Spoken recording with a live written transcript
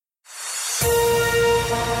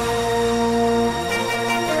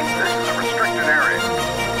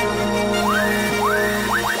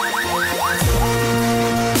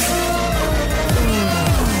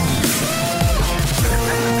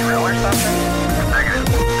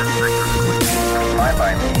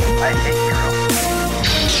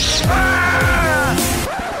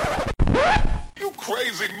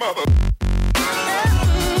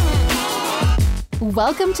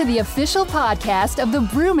Welcome to the official podcast of the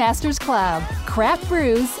Brewmasters Club, Craft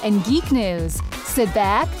Brews and Geek News. Sit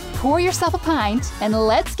back, pour yourself a pint, and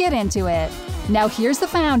let's get into it. Now here's the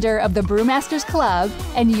founder of the Brewmasters Club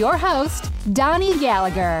and your host, Donnie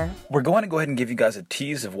Gallagher. We're going to go ahead and give you guys a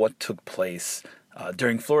tease of what took place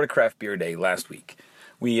during Florida Craft Beer Day last week.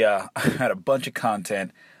 We had a bunch of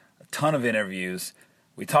content, a ton of interviews.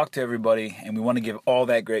 We talked to everybody, and we want to give all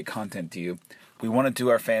that great content to you. We want to do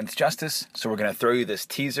our fans justice, so we're going to throw you this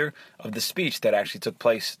teaser of the speech that actually took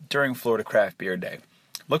place during Florida Craft Beer Day.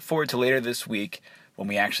 Look forward to later this week when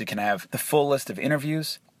we actually can have the full list of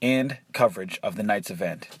interviews and coverage of the night's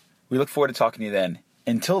event. We look forward to talking to you then.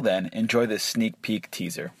 Until then, enjoy this sneak peek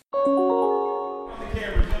teaser.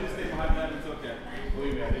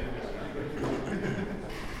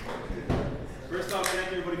 First off,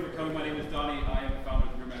 thank you everybody for coming. My name is Donnie. I am the founder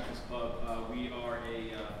of the Brewmasters Club. We are a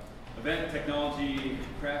event, technology,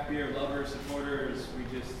 craft beer lovers, supporters.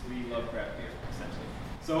 We love craft beer, essentially.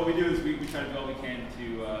 So what we do is we try to do all we can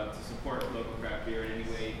to support local craft beer in any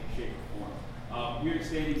way, shape, or form. We are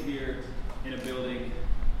standing here in a building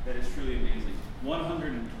that is truly amazing.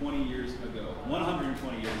 120 years ago,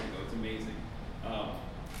 it's amazing.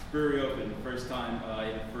 Brewery opened, first time,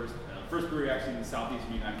 first brewery actually in the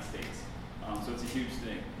southeastern United States. So it's a huge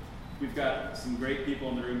thing. We've got some great people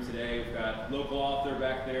in the room today. We've got local author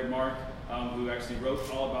back there, Mark, who actually wrote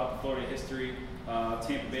all about the Florida history,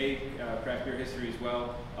 Tampa Bay craft beer history as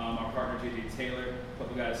well. Our partner, JJ Taylor, a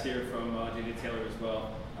couple guys here from JJ Taylor as well.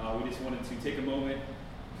 We just wanted to take a moment,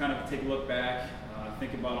 kind of take a look back,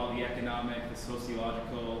 think about all the economic, the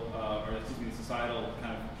sociological, the societal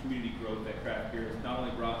kind of community growth that craft beer has not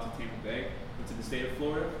only brought to Tampa Bay, but to the state of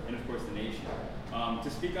Florida, and of course the nation. To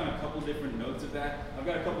speak on a couple different notes of that, I've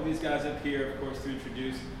got a couple of these guys up here, of course, to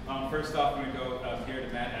introduce. First off, I'm going to go here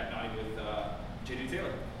to Matt Abney with JJ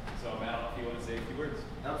Taylor. So Matt, if you want to say a few words.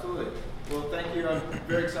 Absolutely. Well, thank you. I'm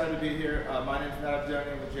very excited to be here. My name is Matt Abney.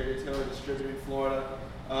 I'm with JJ Taylor Distributing Florida.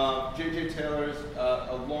 JJ Taylor is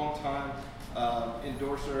a long-time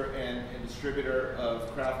endorser and distributor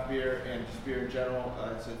of craft beer and just beer in general.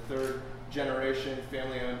 It's a third-generation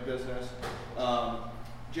family-owned business.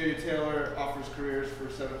 JJ Taylor offers careers for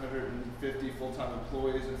 750 full-time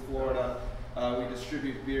employees in Florida. We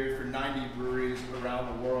distribute beer for 90 breweries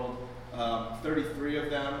around the world. 33 of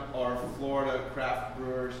them are Florida craft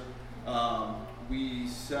brewers. We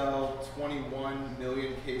sell 21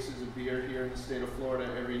 million cases of beer here in the state of Florida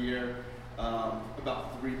every year.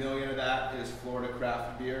 About 3 million of that is Florida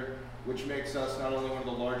craft beer, which makes us not only one of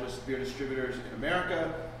the largest beer distributors in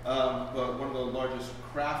America, but one of the largest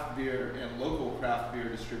craft beer and local craft beer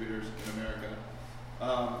distributors in America.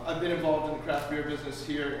 I've been involved in the craft beer business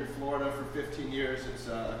here in Florida for 15 years.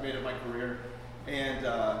 I've made it my career. And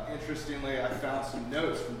interestingly, I found some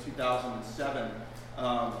notes from 2007.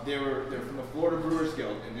 They're from the Florida Brewers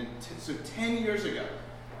Guild. And so 10 years ago,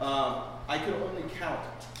 I could only count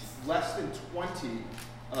less than 20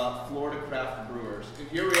 Florida craft brewers. And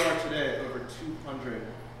here we are today, over 200.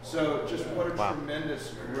 So just what a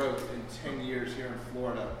tremendous growth in 10 years here in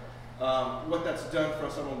Florida. What that's done for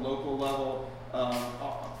us on a local level,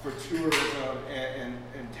 for tourism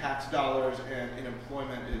and tax dollars and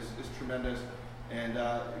employment is tremendous. And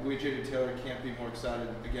we at JJ Taylor can't be more excited,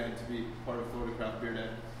 again, to be part of Florida Craft Beer Day.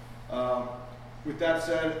 With that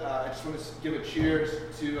said, I just want to give a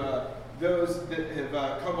cheers to those that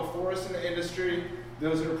have come before us in the industry,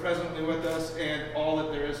 those that are presently with us, and all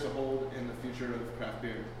that there is to hold in the future of craft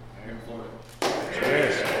beer here in Florida.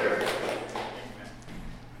 Cheers.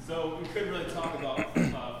 So we couldn't really talk about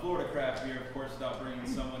Florida craft beer, of course, without bringing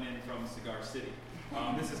someone in from Cigar City.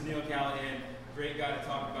 This is Nick Gallagher, great guy to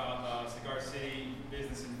talk about Cigar City,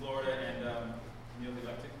 business in Florida, and Neil, would you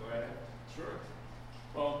like to go ahead? Sure.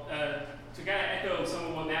 Well, to kind of echo some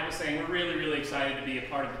of what Matt was saying, we're really, really excited to be a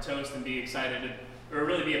part of the toast and be a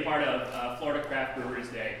part of Florida Craft Brewers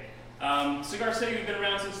Day. Cigar City, we've been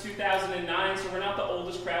around since 2009, so we're not the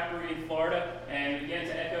oldest craft brewery in Florida. And again,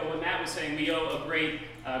 to echo what Matt was saying, we owe a great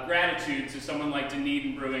gratitude to someone like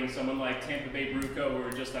Dunedin Brewing, someone like Tampa Bay Brew Co, who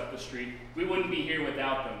are just up the street. We wouldn't be here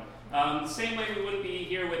without them. The same way we wouldn't be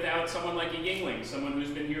here without someone like a Yingling, someone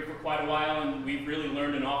who's been here for quite a while and we've really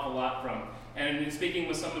learned an awful lot from. And in speaking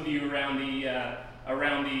with some of you around the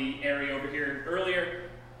area over here earlier,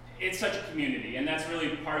 it's such a community, and that's really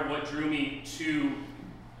part of what drew me to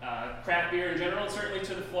craft beer in general, and certainly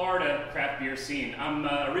to the Florida craft beer scene. I'm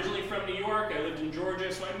originally from New York. I lived in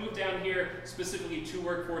Georgia, so I moved down here specifically to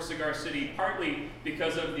work for Cigar City, partly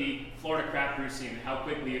because of the Florida craft brew scene, how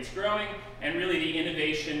quickly it's growing, and really the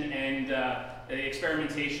innovation and the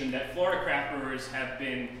experimentation that Florida craft brewers have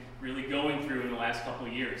been really going through in the last couple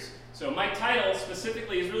of years. So my title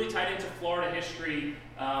specifically is really tied into Florida history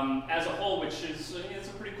as a whole, which is it's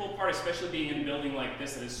a pretty cool part, especially being in a building like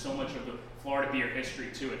this that has so much of the Florida beer history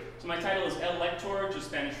to it. So my title is El Lector, just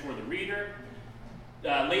Spanish for the reader.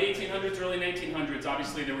 Late 1800s, early 1900s,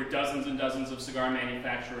 obviously there were dozens and dozens of cigar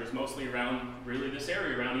manufacturers, mostly around really this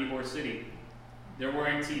area, around Ybor City. There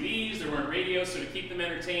weren't TVs, there weren't radios, so to keep them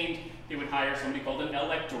entertained, they would hire somebody called an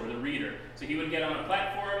elector, the reader. So he would get on a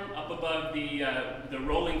platform up above the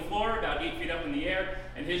rolling floor, about 8 feet up in the air,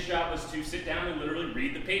 and his job was to sit down and literally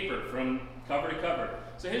read the paper from cover to cover.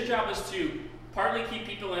 So his job was to partly keep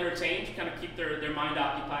people entertained, kind of keep their mind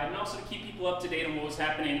occupied, and also to keep people up to date on what was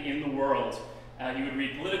happening in the world. He would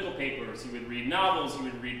read political papers, he would read novels, he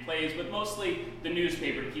would read plays, but mostly the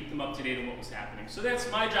newspaper to keep them up to date on what was happening. So that's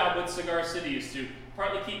my job with Cigar City, is to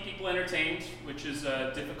partly keep people entertained, which is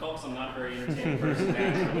difficult because I'm not a very entertaining person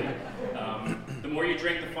naturally. The more you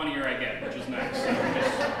drink, the funnier I get, which is nice. So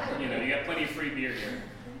just, you got plenty of free beer here.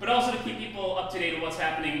 But also to keep people up to date on what's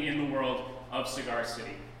happening in the world of Cigar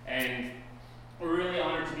City. And we're really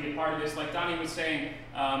honored to be a part of this. Like Donnie was saying,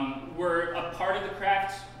 we're a part of the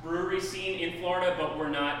craft brewery scene in Florida, but we're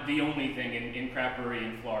not the only thing in craft brewery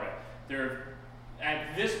in Florida. There are,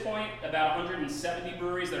 at this point, about 170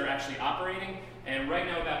 breweries that are actually operating, and right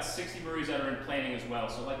now about 60 breweries that are in planning as well.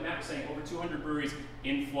 So like Matt was saying, over 200 breweries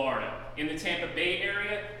in Florida. In the Tampa Bay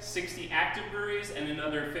area, 60 active breweries, and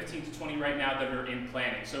another 15 to 20 right now that are in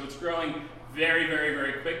planning. So it's growing very, very,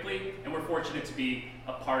 very quickly, and we're fortunate to be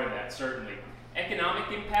a part of that, certainly. Economic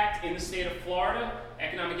impact in the state of Florida,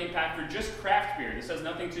 economic impact for just craft beer. This has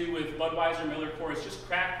nothing to do with Budweiser, Miller Coors, just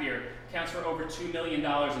craft beer counts for over $2 million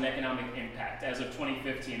in economic impact as of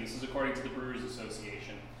 2015. This is according to the Brewers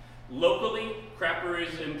Association. Locally, craft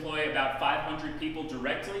breweries employ about 500 people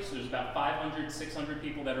directly, so there's about 500, 600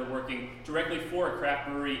 people that are working directly for a craft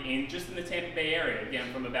brewery in the Tampa Bay area,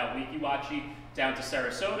 again, from about Weeki Wachee down to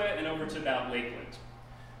Sarasota and over to about Lakeland.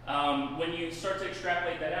 When you start to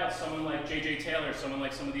extrapolate that out, someone like J.J. Taylor, someone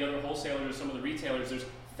like some of the other wholesalers, some of the retailers, there's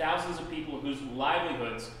thousands of people whose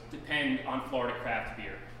livelihoods depend on Florida craft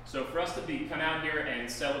beer. So for us to come out here and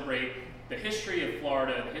celebrate the history of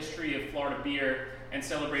Florida, the history of Florida beer, and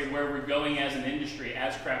celebrate where we're going as an industry,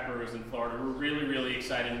 as craft brewers in Florida, we're really, really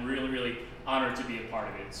excited and really, really honored to be a part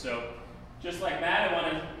of it. So just like Matt, I want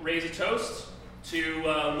to raise a toast to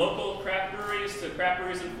local craft breweries, to craft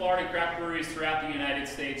breweries in Florida, and craft breweries throughout the United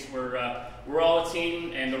States. We're all a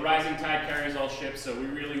team, and the rising tide carries all ships, so we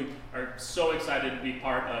really are so excited to be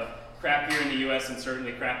part of craft beer in the U.S. and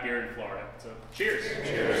certainly craft beer in Florida. So cheers.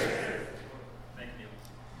 Cheers. Thank you.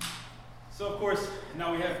 So of course,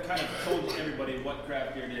 now we have kind of told everybody what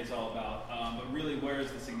craft beer day is all about, but really where is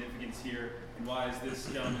the significance here, and why is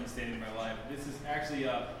this gentleman standing in my life? This is actually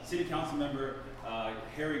City Council member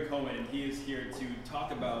Harry Cohen, and he is here to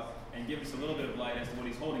talk about and give us a little bit of light as to what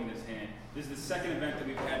he's holding in his hand. This is the second event that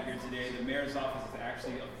we've had here today. The mayor's office has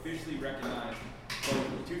actually officially recognized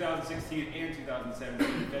both 2016 and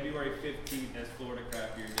 2017, February 15th, as Florida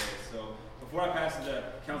Craft Beer Day. So before I pass it to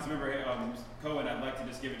Councilmember Cohen, I'd like to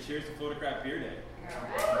just give a cheers to Florida Craft Beer Day.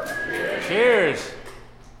 Cheers!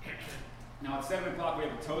 Now at 7 o'clock we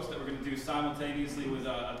have a toast that we're going to do simultaneously with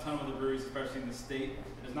a ton of other breweries, especially in the state.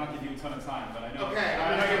 It does not give you a ton of time, but I know. Okay,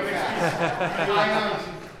 I'm going to go fast.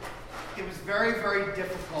 It was very, very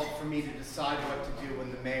difficult for me to decide what to do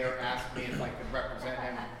when the mayor asked me if I could represent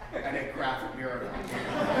him at a craft beer event.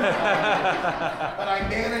 But I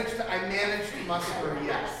managed to muster a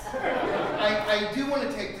yes. I do want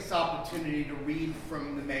to take this opportunity to read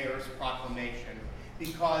from the mayor's proclamation,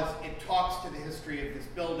 because it talks to the history of this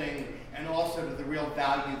building and also to the real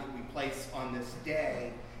value that we place on this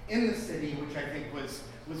day in the city, which I think was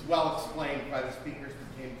well explained by the speakers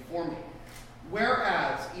that came before me.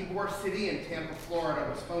 Whereas Ybor City in Tampa, Florida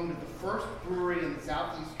was home to the first brewery in the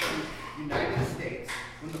southeastern United States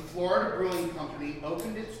when the Florida Brewing Company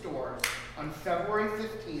opened its doors on February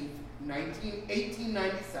 15,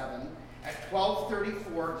 1897 at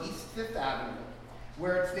 1234 East 5th Avenue,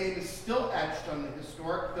 where its name is still etched on the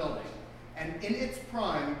historic building, and in its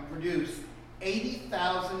prime produced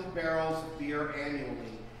 80,000 barrels of beer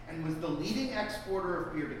annually, and was the leading exporter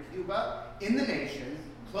of beer to Cuba in the nation,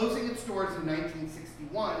 closing its doors in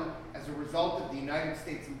 1961 as a result of the United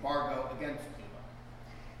States embargo against Cuba.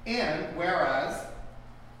 And whereas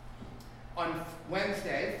on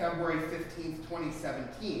Wednesday, February 15,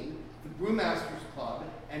 2017, the Brewmasters Club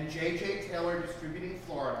and J.J. Taylor Distributing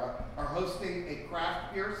Florida are hosting a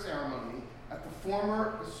craft beer ceremony at the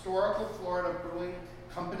former historical Florida Brewing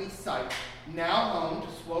Company site, now home to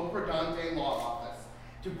Suo Prodante Law Office,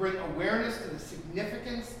 to bring awareness to the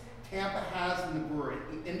significance, Tampa has in the brewery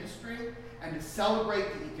industry and to celebrate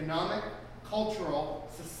the economic, cultural,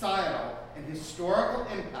 societal, and historical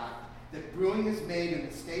impact that brewing has made in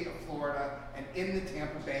the state of Florida and in the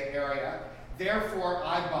Tampa Bay area. Therefore,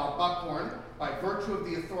 I, Bob Buckhorn, by virtue of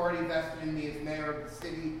the authority vested in me as mayor of the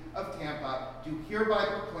city of Tampa, do hereby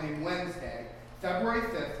proclaim Wednesday, February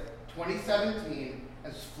 5th, 2017,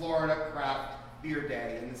 as Florida Craft Beer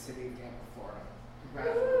Day in the city of Tampa, Florida.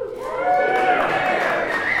 Congratulations.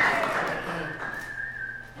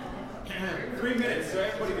 3 minutes, so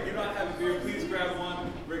everybody, if you do not have a beer, please grab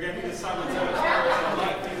one. We're going to do the silent All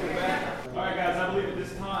right, guys, I believe at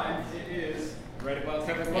this time it is right about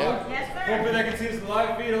 10 o'clock. Yes, sir. Hopefully that can see us in the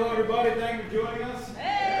live feed. Hello, everybody. Thank you for joining us.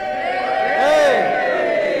 Hey!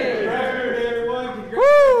 Craft Beer Day, everyone.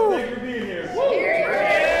 Thank you for being here.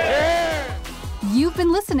 You've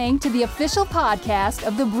been listening to the official podcast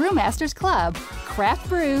of the Brewmasters Club, Craft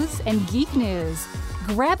Brews and Geek News.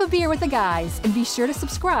 Grab a beer with the guys and be sure to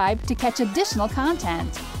subscribe to catch additional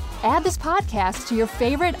content. Add this podcast to your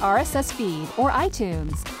favorite RSS feed or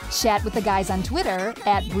iTunes. Chat with the guys on Twitter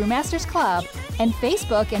at Brewmasters Club and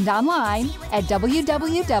Facebook and online at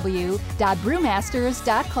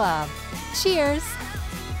www.brewmasters.club. Cheers!